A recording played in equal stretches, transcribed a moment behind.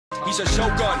He's a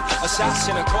shogun,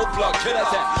 assassin, a cold blood killer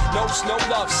that knows no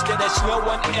love. Still there's no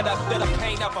one in a feel the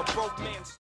pain of a broke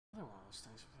man's. Another one of those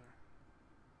things up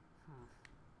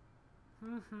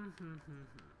there.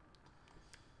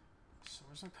 So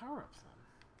where's my power up then?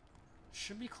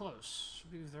 Should be close.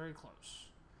 Should be very close.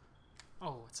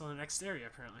 Oh, it's on the next area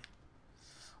apparently.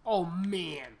 Oh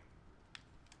man.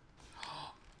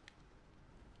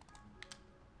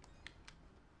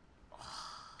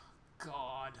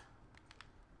 God.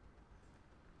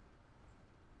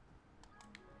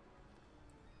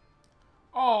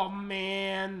 Oh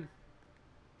man.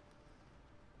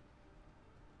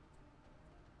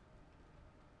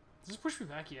 Does this push me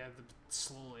back? Yeah,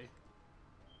 slowly.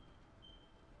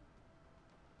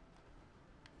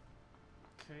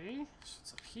 Okay, so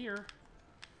it's up here.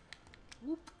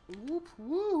 Whoop, whoop,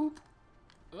 whoop.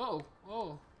 Oh,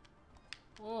 oh.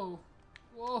 Whoa,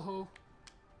 whoa.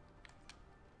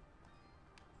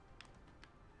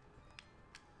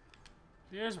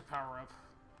 There's a power up.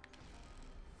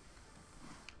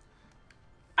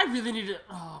 I really need to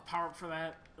power up for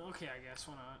that. Okay, I guess,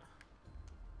 why not?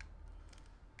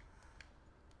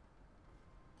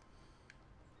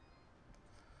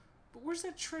 But where's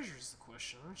that treasure is the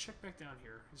question. I'm gonna check back down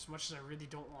here, as much as I really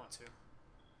don't want to.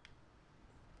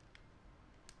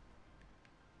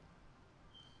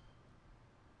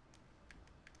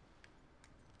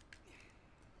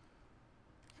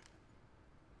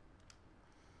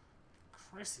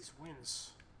 Christ, these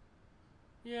winds.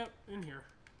 Yep, in here.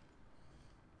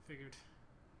 Figured.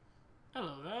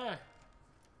 Hello there.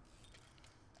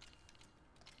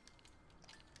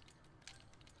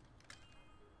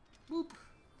 Boop.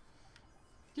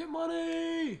 Get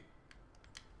money!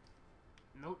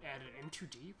 Note added. In too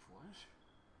deep? What?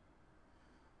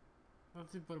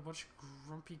 Nothing but a bunch of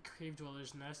grumpy cave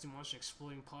dwellers, nasty monsters,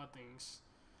 exploding pod things.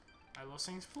 I love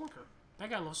saying Spelunker. That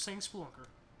guy loves saying Spelunker.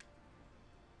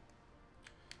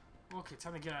 Okay,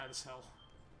 time to get out of this hell.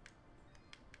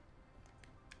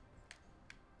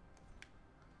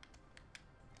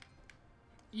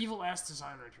 Evil ass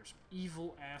design right here.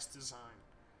 Evil ass design.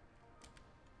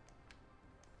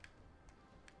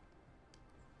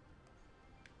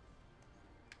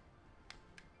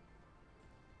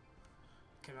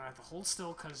 Okay, now I have to hold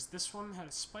still because this one had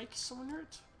a spike somewhere near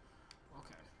it.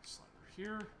 Okay, slide over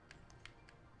here.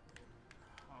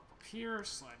 Up here,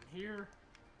 slide in here.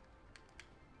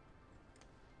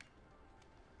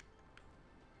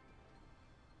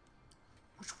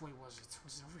 Which way was it?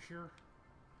 Was it over here?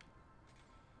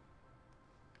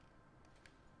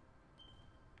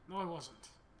 No, it wasn't.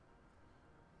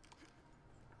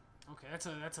 Okay,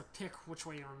 that's a pick which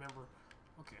way you remember.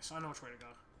 Okay, so I know which way to go.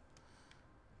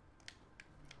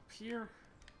 Up here.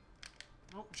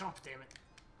 Oh, jump, damn it.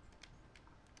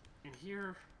 In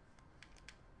here.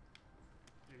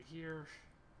 In here.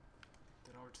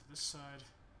 Then over to this side.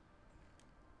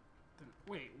 Then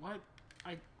wait, what?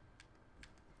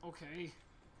 Okay.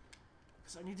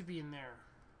 Because I need to be in there.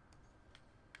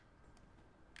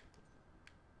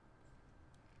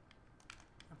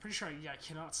 I'm pretty sure I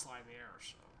cannot slide in the air,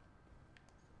 so.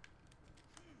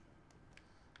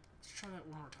 Let's try that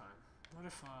one more time. What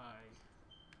if I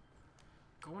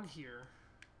go in here,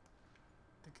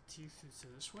 then continue through to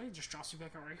this way? It just drops you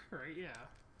back out right here, right? Yeah.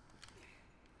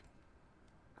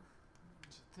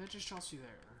 So that just drops you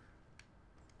there.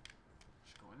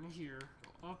 Just go into here,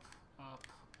 go up, up,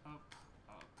 up,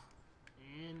 up,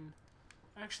 in.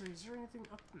 Actually, is there anything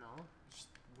up? No. Just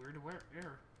weird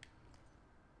air.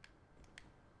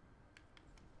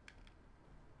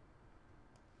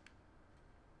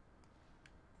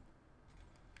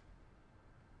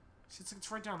 See,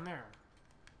 it's right down there.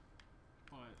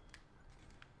 But...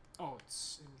 oh,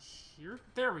 it's in here?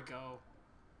 There we go.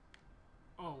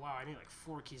 Oh, wow, I need like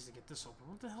 4 keys to get this open.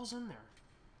 What the hell's in there?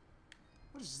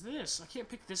 What is this? I can't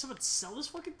pick this up and sell this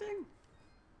fucking thing?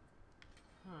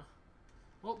 Huh.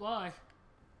 Well, bye.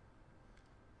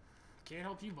 Can't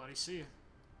help you, buddy. See ya.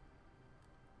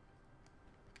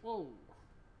 Whoa.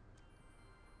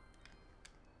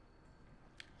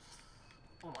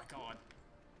 Oh my god.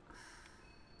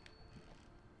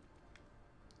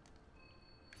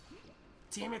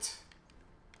 Damn it!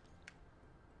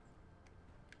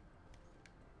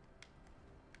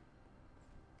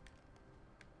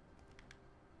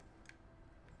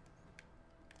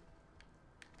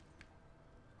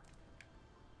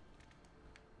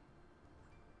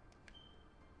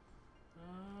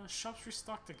 Shop's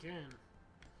restocked again.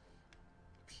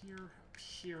 Up here, up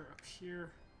here, up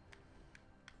here.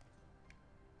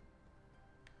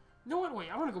 No, wait,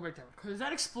 I want to go back down, because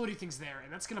that exploding thing's there,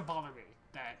 and that's gonna bother me,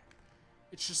 that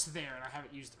it's just there, and I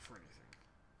haven't used it for anything.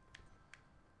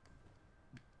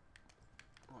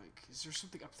 like, is there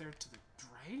something up there to the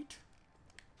right?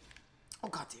 Oh,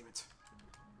 god damn it.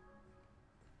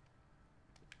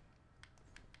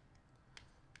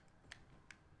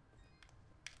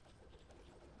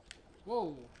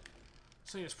 Whoa.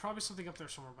 So yeah, there's probably something up there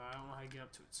somewhere, but I don't know how to get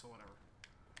up to it, so whatever.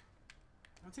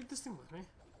 I'll take this thing with me.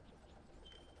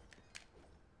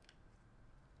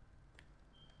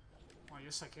 Oh,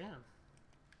 yes I can.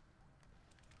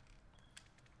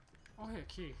 Oh, hey, a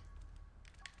key.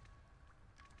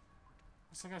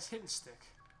 What's that guy's hitting stick?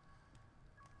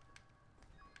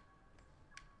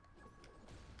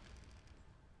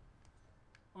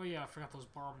 Oh yeah, I forgot those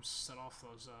bombs set off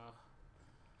those,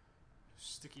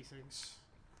 sticky things.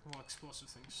 Well, explosive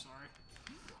things, sorry.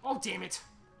 Oh, damn it!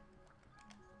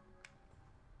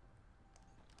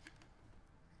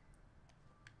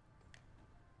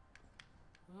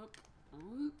 Up,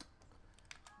 whoop.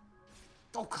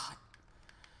 Oh, God.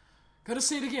 Gotta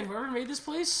say it again, whoever made this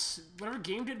place, whatever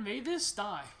game did made this,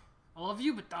 die. I love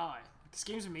you, but die. This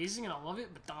game's amazing and I love it,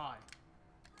 but die.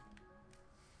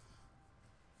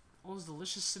 All those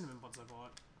delicious cinnamon buns I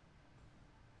bought.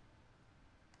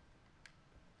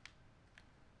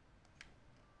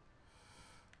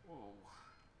 Whoa.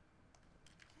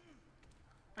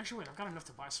 Actually, wait, I've got enough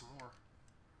to buy some more.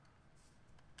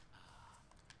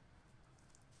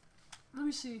 Let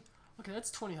me see. Okay, that's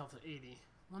 20 health at 80.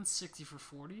 160 for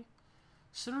 40.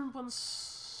 Cinnamon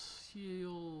buns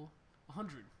heal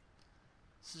 100.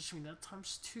 So this should mean that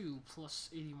times 2 plus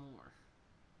 80 more.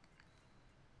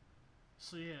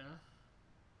 So yeah.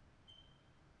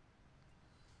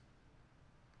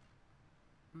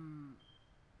 Do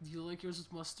you like yours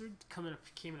with mustard?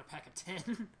 Came in a pack of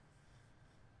 10.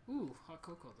 Ooh, hot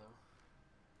cocoa though.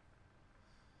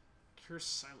 Cure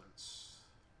silence.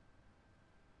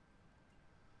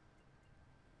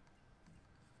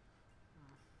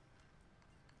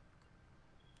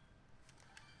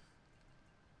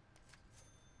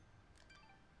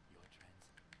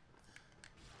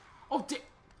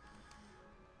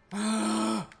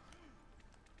 Oh,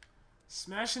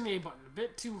 smashing the A button a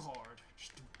bit too hard.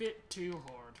 Just a bit too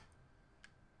hard.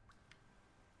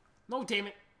 No, damn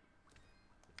it.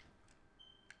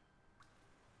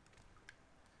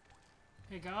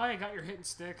 Hey, guy, I got your hitting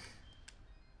stick.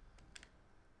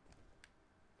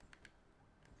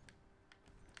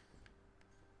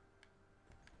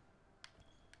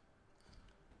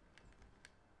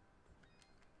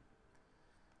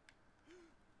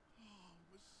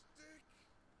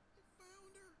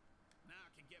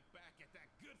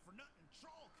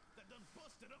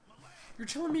 You're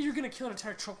telling me you're gonna kill an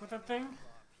entire truck with that thing?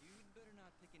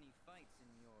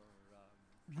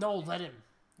 No, let him.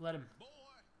 Let him.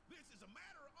 Boy, this is a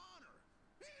matter of honor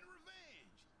and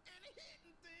revenge and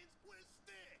hitting things with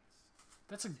sticks.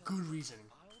 That's a good reasoning.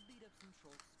 I'll beat up some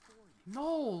trolls for you.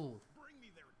 No. Bring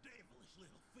me their devilish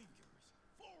little fingers.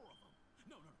 4 of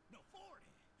them. No,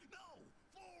 40. No,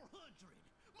 400.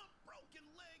 My broken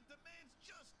leg demands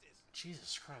justice.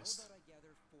 Jesus Christ. How about I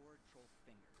gather 4 troll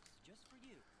fingers just for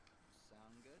you?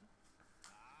 Sound good?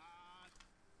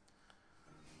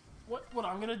 What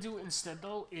I'm gonna do instead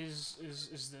though is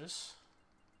this.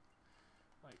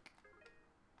 Like,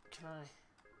 can I?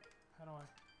 How do I?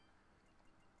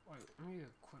 Wait, let me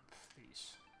equip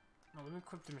these. No, let me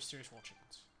equip the mysterious wall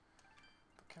chickens.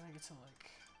 But can I get to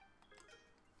like?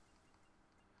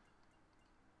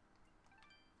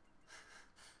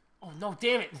 Oh no!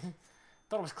 Damn it!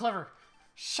 Thought it was clever.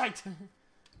 Shite.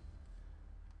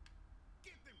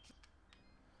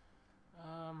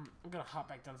 I'm gonna hop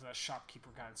back down to that shopkeeper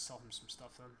guy and sell him some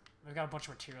stuff then. I've got a bunch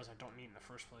of materials I don't need in the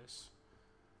first place.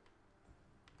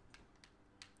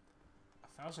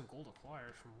 1,000 gold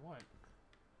acquired from what?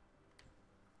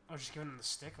 Oh, just giving him the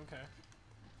stick? Okay.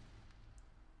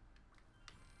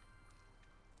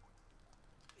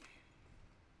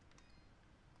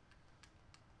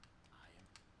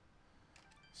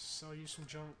 Sell you some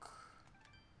junk.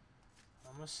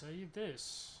 I'm gonna sell you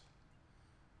this.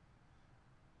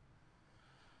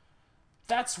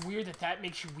 That's weird that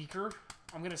makes you weaker.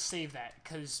 I'm gonna save that,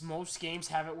 because most games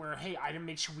have it where, hey, item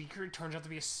makes you weaker. It turns out to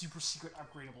be a super secret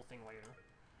upgradable thing later.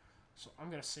 So I'm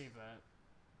gonna save that.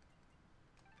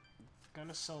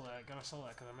 Gonna sell that,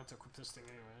 because I meant to equip this thing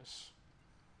anyways.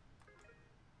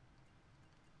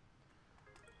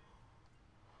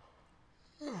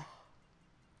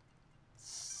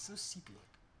 So seepy.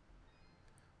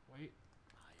 Wait.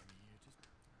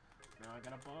 Now I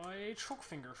gotta buy a choke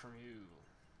finger from you.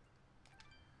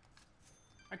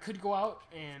 I could go out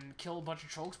and kill a bunch of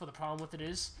chokes, but the problem with it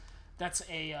is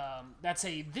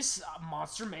this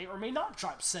monster may or may not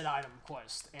drop said item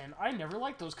quest, and I never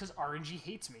like those because RNG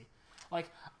hates me.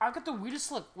 Like, I've got the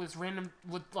weirdest luck with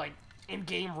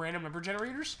in-game random number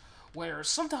generators, where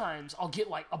sometimes I'll get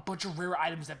like a bunch of rare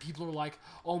items that people are like,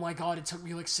 oh my god, it took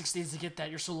me like 6 days to get that,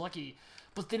 you're so lucky.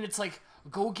 But then it's like,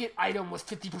 go get item with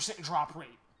 50% drop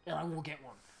rate, and I will get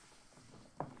one.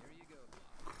 There you go.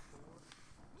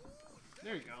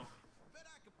 There you go. Bet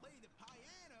I could play the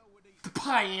piano with these. The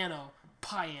piano.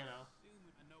 Piano.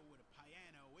 Assuming I know what a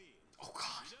piano is. Oh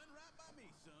god. You done right by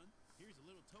me, son. Here's a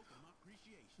little token of my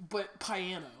appreciation. But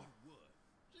piano. What?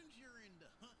 Since you're in the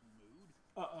hunting mood,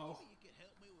 Uh-oh. maybe you could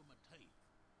help me with my tape.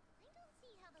 I don't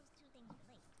see how those two things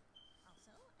relate.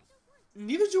 Also, I don't want to.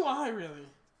 Neither do I, really.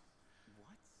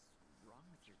 What's wrong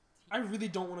with your teeth? I really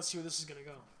don't want to see where this is gonna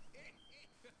go.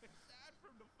 Aside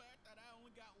from the fact that I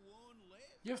only got one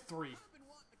left, You have 3. I've been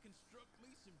wanting to construct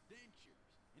me some dentures.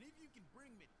 And if you can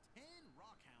bring me 10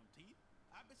 rockhound teeth,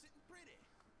 I'll be sitting pretty.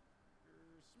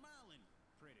 Smiling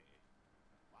pretty.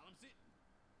 While I'm sitting.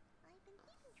 I've been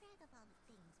keeping track of all the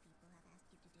things people have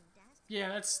asked you to do, Dust. Yeah,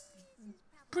 that's This is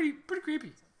probably pretty creepy.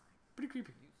 so far. Pretty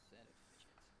creepy. You said it, Fidget.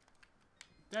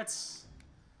 That's...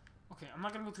 Okay, I'm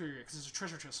not gonna go through here, because there's a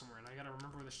treasure chest somewhere, and I gotta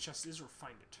remember where this chest is or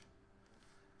find it.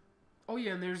 Oh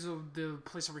yeah, and there's the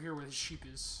place over here where his sheep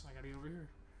is. I gotta get over here.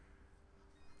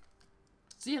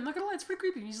 So yeah, I'm not gonna lie, it's pretty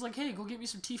creepy. He's like, hey, go get me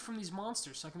some teeth from these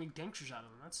monsters so I can make dentures out of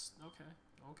them. That's... okay.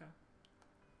 Okay.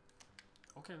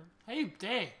 Okay then. Hey,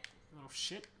 day! Little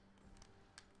shit.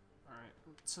 Alright,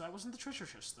 so that wasn't the treasure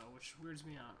chest though, which weirds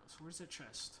me out. So where's that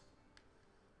chest?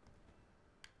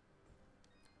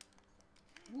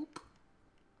 Whoop.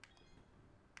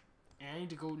 And I need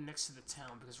to go next to the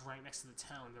town, because right next to the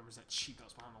town there was that sheep that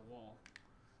was behind the wall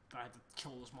that I had to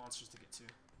kill those monsters to get to.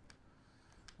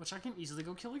 Which I can easily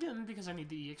go kill again, because I need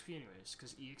the EXP anyways,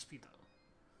 because EXP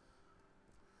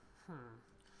though.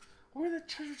 Where would that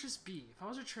treasure chest be? If I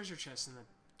was a treasure chest in the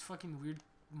fucking weird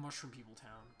mushroom people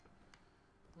town,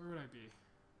 where would I be?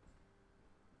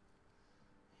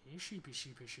 Hey sheepy,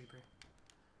 sheepy, sheepy.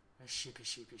 Hey sheepy,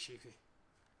 sheepy, sheepy.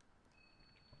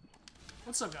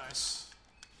 What's up, guys?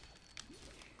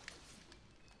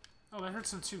 Oh, that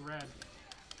hurts them too, rad.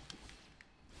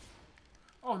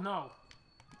 Oh no!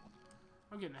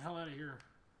 I'm getting the hell out of here.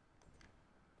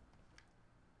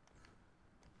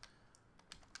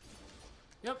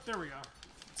 Yep, there we go.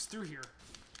 It's through here.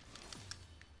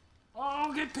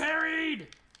 Oh, get parried!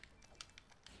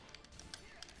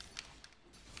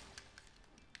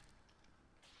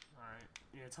 Alright,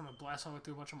 yeah, time to blast all the way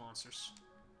through a bunch of monsters.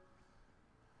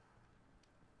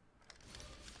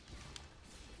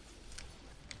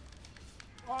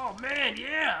 Oh man,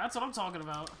 yeah, that's what I'm talking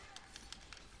about.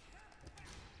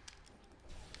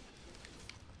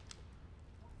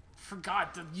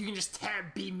 Forgot that you can just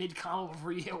tab B mid combo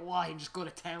before you hit Y and just go to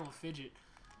town with Fidget.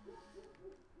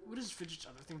 What does Fidget's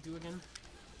other thing do again?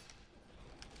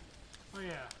 Oh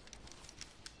yeah.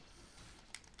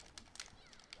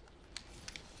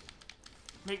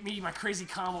 Make me my crazy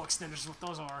combo extenders is what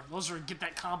those are. Those are get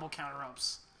that combo counter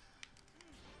ups.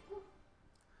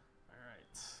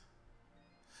 Alright.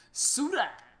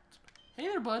 Sudat! Hey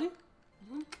there, buddy.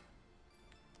 Yoink.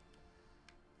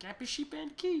 Gappy sheep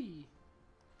and key.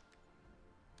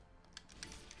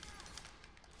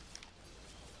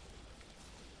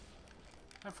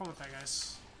 Have fun with that,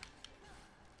 guys.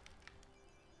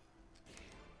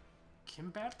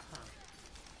 Kimbap? Huh.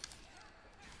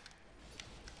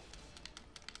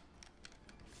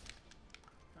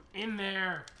 I'm in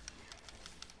there!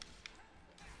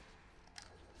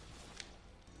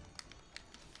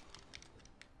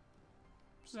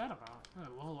 What's that about?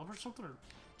 Level up or something? Or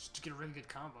just to get a really good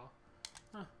combo?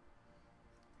 Huh.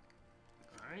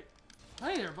 Alright.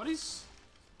 Hey there, buddies!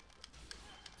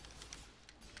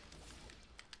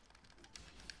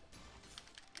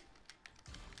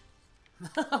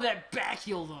 That back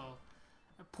heal though.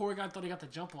 That poor guy thought he got the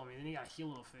jump on me, then he got a heal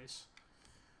little face.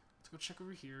 Let's go check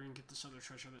over here and get this other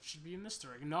treasure that should be in this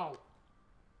direction. No!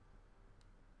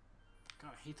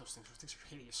 God, I hate those things. Those things are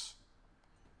hideous.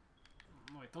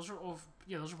 Wait, those are all...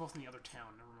 yeah, those are both in the other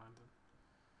town. Never mind them.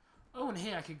 Oh, and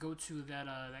hey, I could go to that,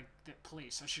 that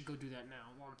place. I should go do that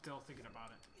now while I'm still thinking about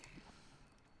it.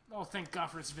 Oh, thank God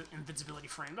for its invincibility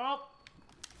frame. Oh!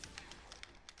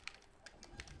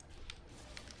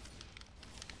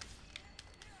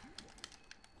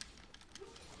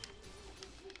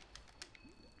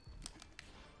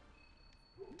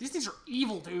 These things are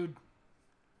evil, dude.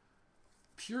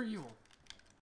 Pure evil.